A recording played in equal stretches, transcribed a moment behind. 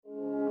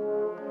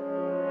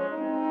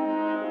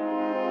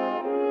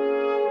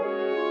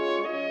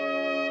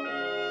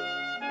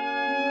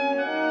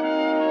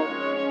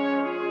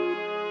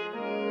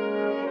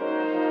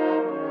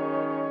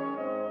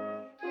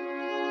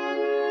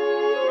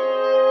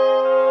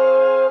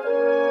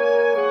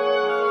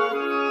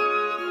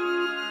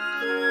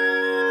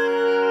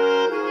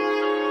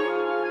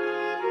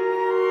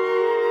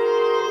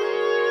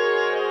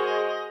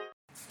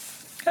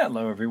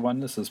Hello,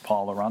 everyone. This is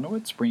Paul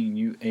Aronowitz bringing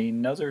you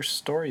another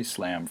Story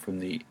Slam from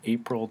the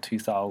April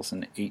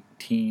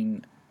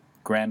 2018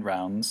 Grand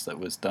Rounds that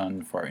was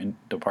done for our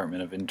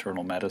Department of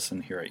Internal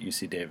Medicine here at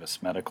UC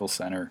Davis Medical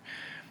Center.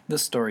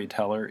 This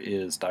storyteller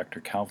is Dr.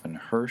 Calvin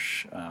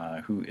Hirsch,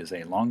 who is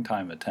a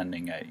longtime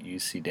attending at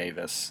UC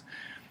Davis.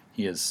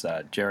 He is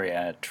a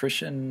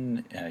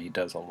geriatrician. He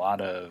does a lot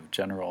of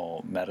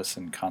general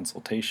medicine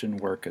consultation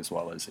work as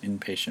well as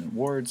inpatient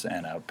wards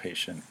and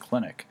outpatient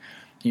clinic.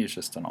 He is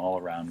just an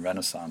all-around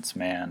Renaissance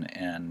man,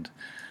 and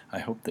I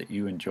hope that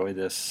you enjoy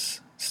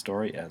this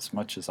story as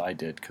much as I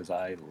did, because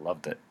I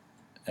loved it,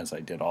 as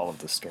I did all of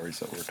the stories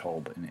that were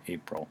told in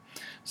April.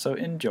 So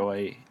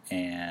enjoy,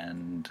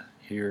 and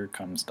here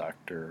comes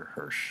Dr.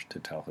 Hirsch to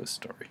tell his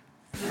story.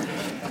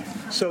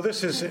 So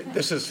this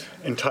is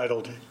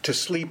entitled, "To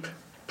Sleep,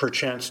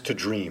 Perchance to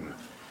Dream."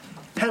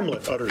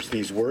 Hamlet utters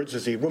these words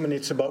as he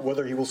ruminates about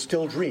whether he will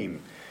still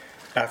dream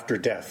after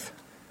death.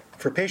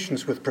 For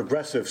patients with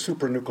progressive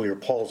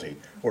supranuclear palsy,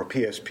 or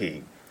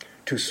PSP,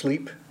 to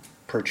sleep,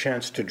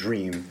 perchance to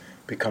dream,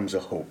 becomes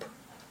a hope.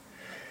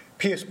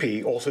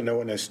 PSP, also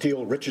known as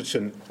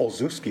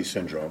Steele-Richardson-Olszewski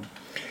syndrome,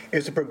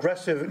 is a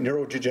progressive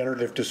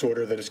neurodegenerative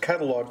disorder that is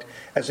cataloged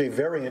as a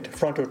variant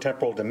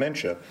frontotemporal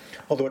dementia,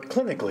 although it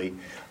clinically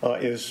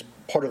is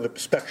part of the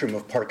spectrum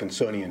of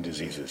Parkinsonian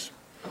diseases.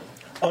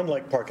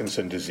 Unlike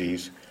Parkinson's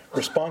disease,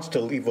 response to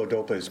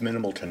levodopa is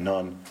minimal to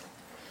none,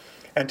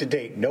 and to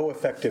date, no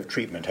effective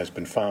treatment has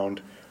been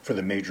found for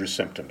the major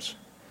symptoms.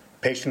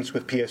 Patients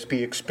with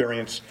PSP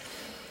experience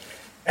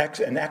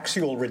an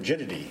axial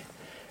rigidity,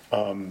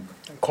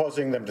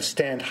 causing them to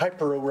stand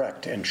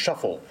hyper-erect and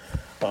shuffle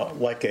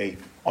like a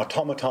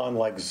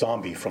automaton-like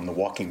zombie from The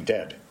Walking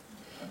Dead.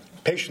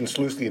 Patients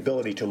lose the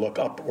ability to look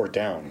up or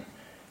down.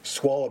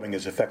 Swallowing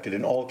is affected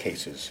in all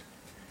cases.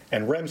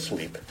 And REM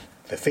sleep,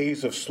 the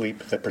phase of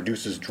sleep that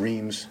produces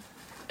dreams,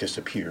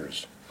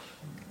 disappears.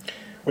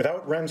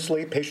 Without REM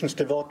sleep, patients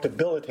develop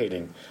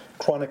debilitating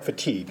chronic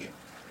fatigue.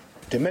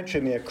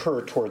 Dementia may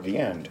occur toward the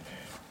end,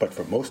 but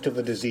for most of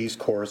the disease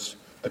course,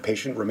 the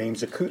patient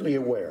remains acutely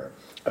aware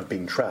of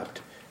being trapped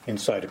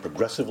inside a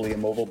progressively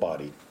immobile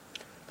body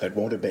that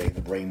won't obey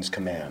the brain's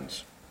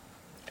commands.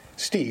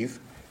 Steve,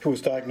 who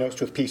was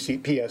diagnosed with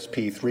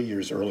PSP 3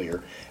 years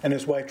earlier, and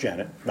his wife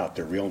Janet, not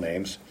their real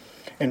names,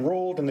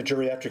 enrolled in the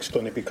geriatrics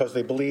clinic because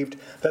they believed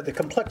that the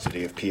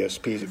complexity of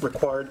PSP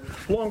required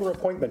longer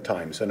appointment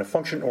times and a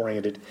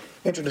function-oriented,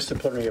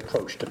 interdisciplinary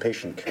approach to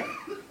patient care.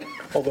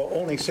 Although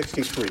only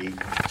 63,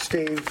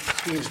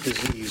 Steve's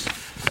disease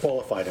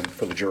qualified him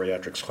for the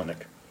geriatrics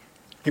clinic.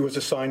 He was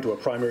assigned to a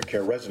primary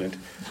care resident,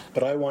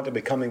 but I wound up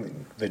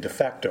becoming the de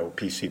facto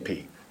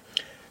PCP.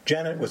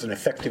 Janet was an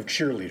effective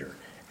cheerleader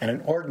and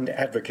an ardent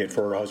advocate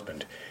for her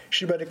husband.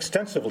 She read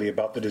extensively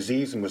about the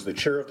disease and was the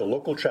chair of the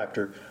local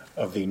chapter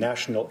of the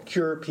National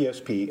Cure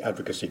PSP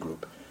Advocacy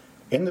Group.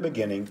 In the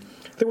beginning,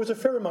 there was a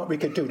fair amount we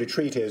could do to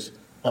treat his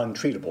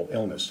untreatable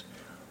illness.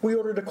 We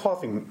ordered a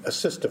coughing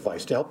assist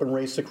device to help him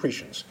raise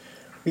secretions.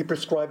 We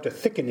prescribed a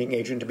thickening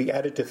agent to be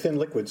added to thin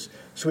liquids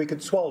so he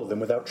could swallow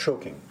them without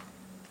choking.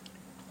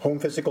 Home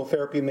physical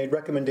therapy made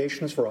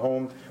recommendations for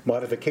home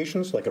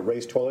modifications like a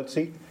raised toilet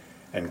seat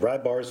and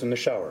grab bars in the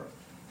shower.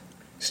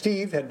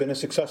 Steve had been a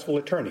successful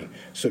attorney,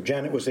 so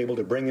Janet was able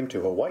to bring him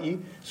to Hawaii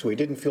so he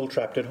didn't feel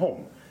trapped at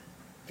home.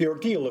 The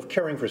ordeal of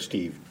caring for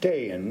Steve,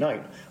 day and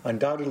night,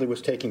 undoubtedly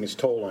was taking its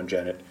toll on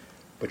Janet,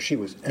 but she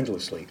was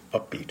endlessly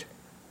upbeat.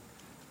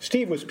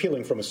 Steve was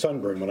peeling from a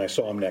sunburn when I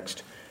saw him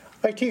next.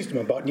 I teased him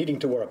about needing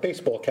to wear a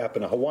baseball cap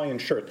and a Hawaiian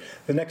shirt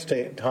the next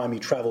time he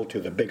traveled to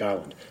the Big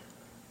Island.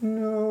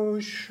 "No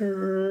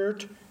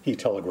shirt," he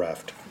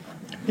telegraphed.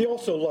 He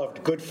also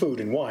loved good food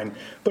and wine,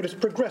 but his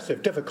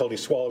progressive difficulty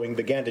swallowing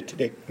began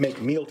to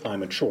make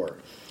mealtime a chore.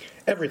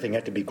 Everything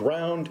had to be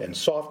ground and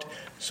soft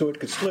so it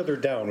could slither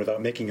down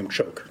without making him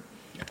choke.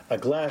 A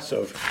glass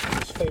of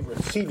his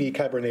favorite CV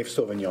Cabernet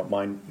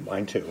Sauvignon,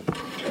 mine too,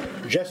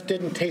 just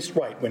didn't taste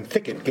right when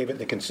Thicket gave it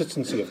the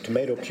consistency of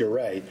tomato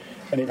puree,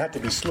 and it had to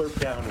be slurped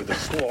down with a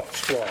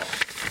straw.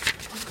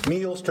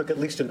 Meals took at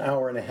least an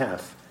hour and a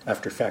half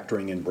after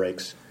factoring in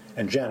breaks,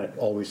 and Janet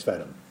always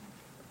fed him.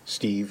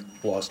 Steve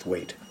lost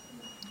weight.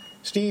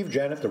 Steve,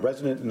 Janet, the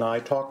resident, and I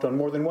talked on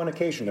more than one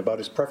occasion about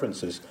his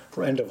preferences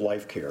for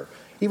end-of-life care,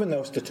 even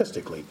though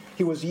statistically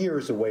he was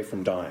years away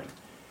from dying.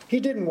 He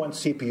didn't want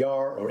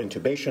CPR or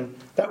intubation.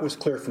 That was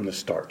clear from the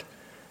start.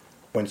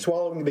 When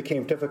swallowing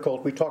became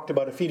difficult, we talked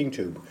about a feeding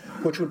tube,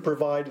 which would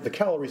provide the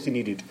calories he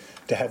needed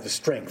to have the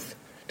strength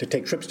to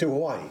take trips to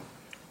Hawaii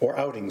or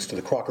outings to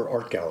the Crocker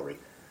Art Gallery.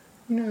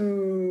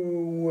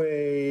 "No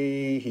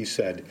way," he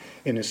said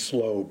in his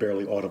slow,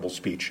 barely audible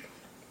speech.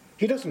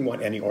 "He doesn't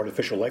want any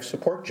artificial life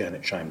support,"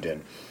 Janet chimed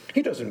in.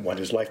 "He doesn't want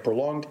his life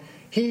prolonged.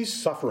 He's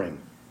suffering."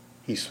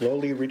 He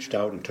slowly reached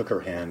out and took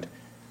her hand.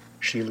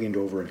 She leaned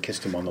over and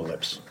kissed him on the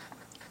lips.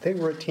 They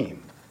were a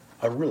team,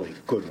 a really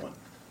good one.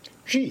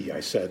 "Gee," I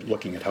said,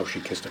 looking at how she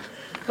kissed him.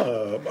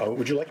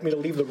 Would you like me to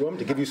leave the room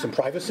to give you some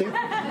privacy?"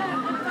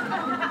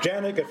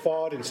 Janet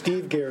guffawed, and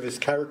Steve gave his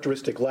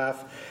characteristic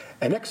laugh,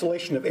 an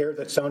exhalation of air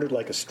that sounded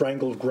like a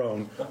strangled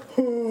groan.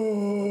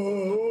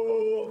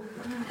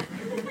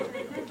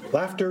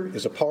 Laughter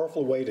is a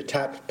powerful way to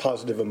tap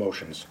positive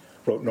emotions,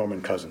 wrote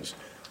Norman Cousins,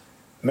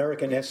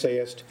 American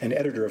essayist and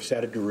editor of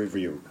Saturday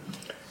Review.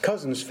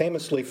 Cousins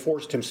famously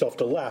forced himself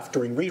to laugh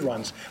during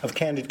reruns of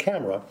Candid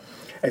Camera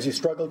as he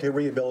struggled to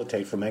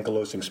rehabilitate from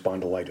ankylosing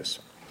spondylitis.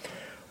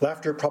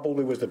 Laughter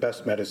probably was the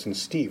best medicine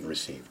Steve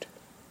received.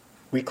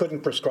 We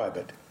couldn't prescribe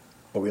it,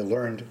 but we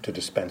learned to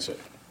dispense it.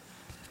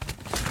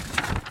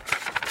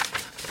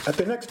 At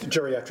the next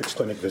geriatrics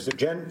clinic visit,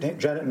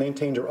 Janet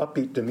maintained her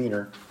upbeat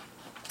demeanor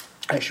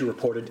as she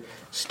reported,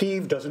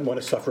 "Steve doesn't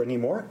want to suffer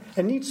anymore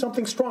and needs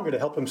something stronger to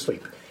help him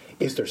sleep.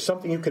 Is there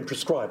something you can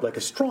prescribe, like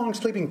a strong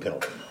sleeping pill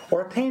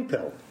or a pain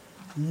pill?"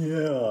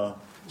 "Yeah,"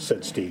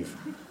 said Steve.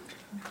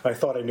 I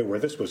thought I knew where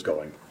this was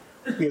going.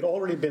 We had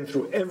already been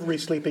through every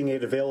sleeping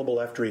aid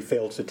available after he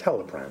failed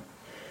citalopram,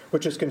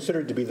 which is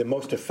considered to be the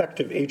most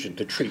effective agent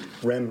to treat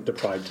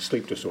REM-deprived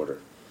sleep disorder.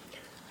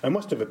 I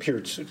must have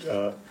appeared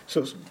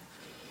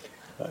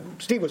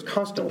Steve was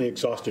constantly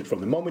exhausted from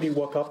the moment he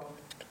woke up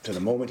to the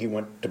moment he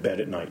went to bed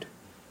at night.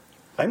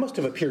 I must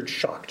have appeared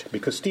shocked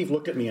because Steve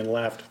looked at me and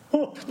laughed.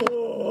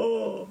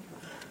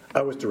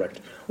 I was direct.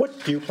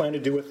 "What do you plan to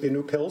do with the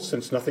new pills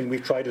since nothing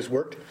we've tried has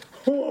worked?"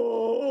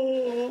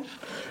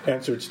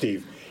 Answered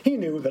Steve. He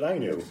knew that I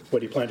knew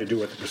what he planned to do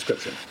with the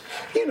prescription.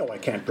 "You know I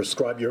can't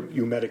prescribe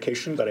you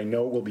medication that I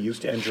know will be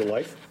used to end your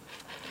life."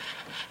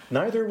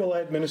 "Neither will I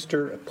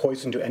administer a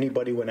poison to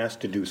anybody when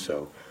asked to do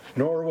so,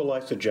 nor will I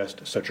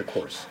suggest such a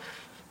course,"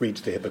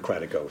 reads the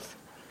Hippocratic Oath.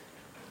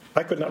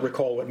 I could not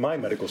recall what my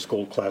medical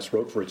school class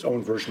wrote for its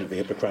own version of the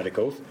Hippocratic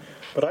Oath,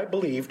 but I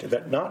believed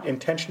that not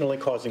intentionally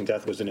causing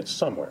death was in it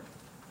somewhere.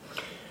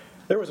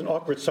 There was an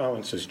awkward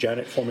silence as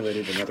Janet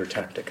formulated another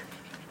tactic.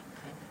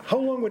 "How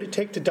long would it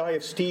take to die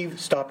if Steve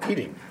stopped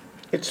eating?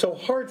 It's so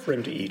hard for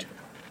him to eat."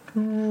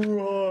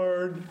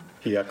 "Hard,"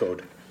 he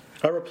echoed.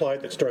 I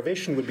replied that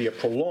starvation would be a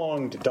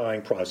prolonged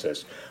dying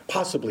process,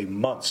 possibly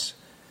months,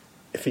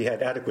 if he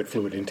had adequate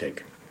fluid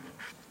intake.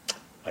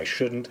 I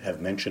shouldn't have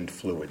mentioned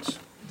fluids.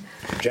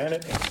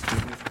 Janet and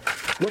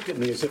Steve looked at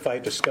me as if I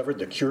had discovered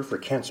the cure for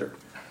cancer.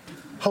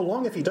 "How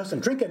long if he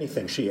doesn't drink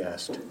anything?" she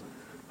asked.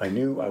 I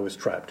knew I was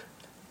trapped.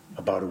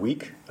 "About a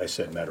week," I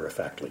said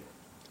matter-of-factly.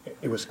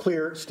 It was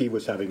clear Steve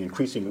was having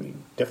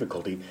increasing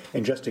difficulty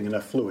ingesting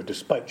enough fluid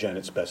despite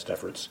Janet's best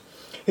efforts.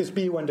 His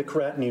BUN to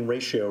creatinine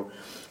ratio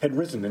had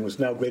risen and was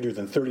now greater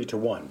than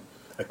 30-1,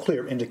 a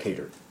clear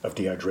indicator of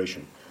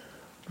dehydration.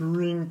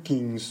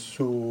 "Drinking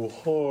so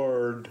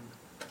hard,"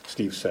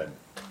 Steve said.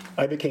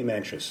 I became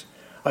anxious.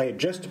 I had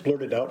just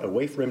blurted out a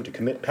way for him to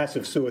commit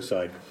passive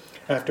suicide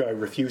after I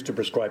refused to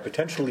prescribe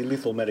potentially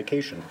lethal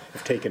medication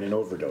if taken in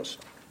overdose.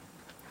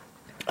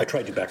 I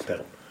tried to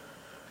backpedal.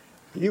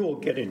 "You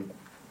will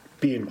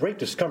be in great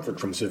discomfort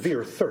from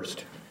severe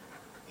thirst."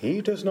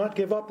 "He does not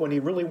give up when he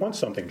really wants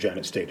something,"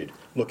 Janet stated,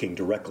 looking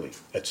directly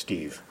at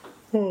Steve.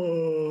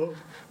 "Oh,"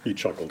 he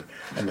chuckled,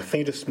 and the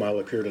faintest smile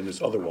appeared on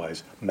his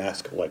otherwise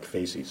mask-like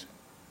faces.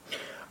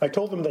 I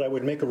told them that I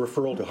would make a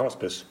referral to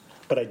hospice,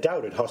 but I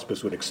doubted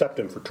hospice would accept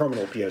him for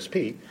terminal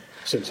PSP,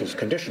 since his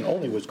condition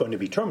only was going to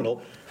be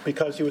terminal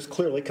because he was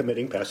clearly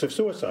committing passive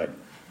suicide.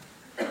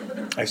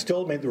 I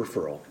still made the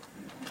referral,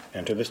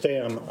 and to this day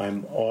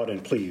I'm awed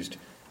and pleased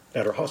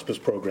that our hospice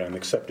program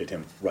accepted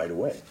him right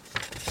away.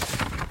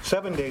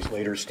 7 days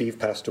later, Steve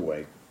passed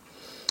away,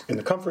 in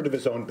the comfort of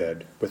his own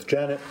bed, with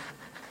Janet,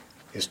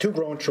 his 2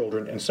 grown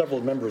children, and several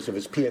members of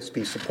his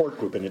PSP support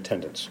group in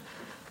attendance.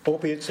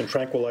 Opiates and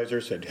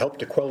tranquilizers had helped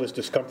to quell his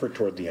discomfort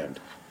toward the end.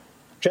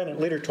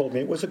 Janet later told me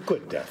it was a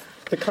good death,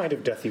 the kind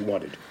of death he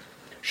wanted.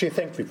 She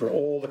thanked me for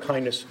all the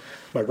kindness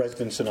my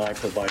residents and I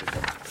provided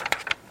him.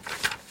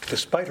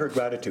 Despite her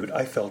gratitude,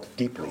 I felt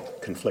deeply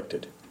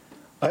conflicted.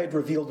 I had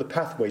revealed the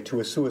pathway to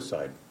his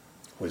suicide.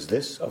 Was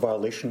this a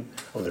violation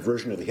of the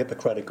version of the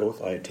Hippocratic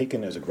Oath I had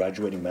taken as a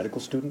graduating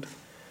medical student?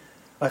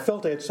 I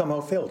felt I had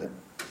somehow failed him,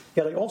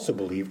 yet I also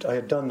believed I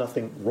had done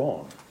nothing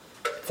wrong.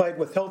 If I had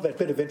withheld that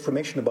bit of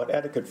information about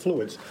adequate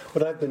fluids,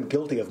 would I have been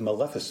guilty of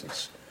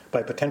maleficence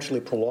by potentially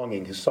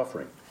prolonging his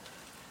suffering?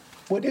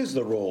 What is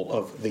the role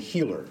of the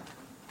healer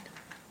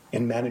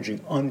in managing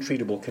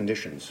untreatable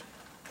conditions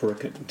for a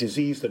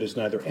disease that is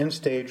neither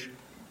end-stage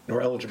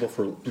nor eligible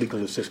for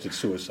legal-assisted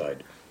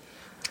suicide?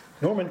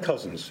 Norman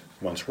Cousins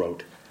once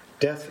wrote,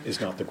 "Death is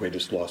not the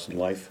greatest loss in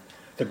life.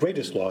 The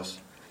greatest loss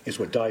is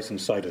what dies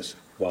inside us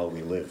while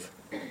we live."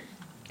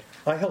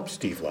 I helped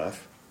Steve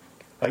laugh.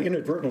 I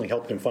inadvertently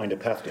helped him find a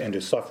path to end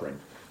his suffering,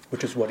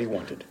 which is what he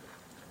wanted.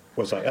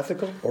 Was I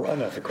ethical or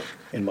unethical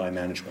in my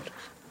management?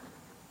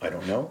 I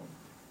don't know.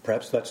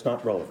 Perhaps that's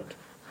not relevant.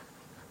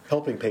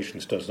 Helping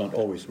patients does not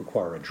always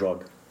require a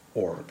drug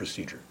or a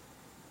procedure.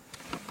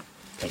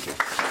 Thank you.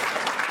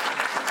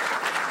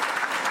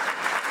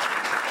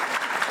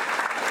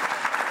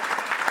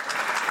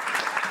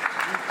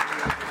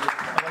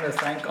 I want to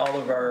thank all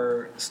of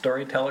our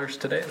storytellers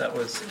today. That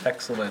was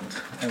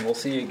excellent. And we'll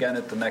see you again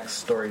at the next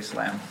Story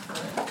Slam.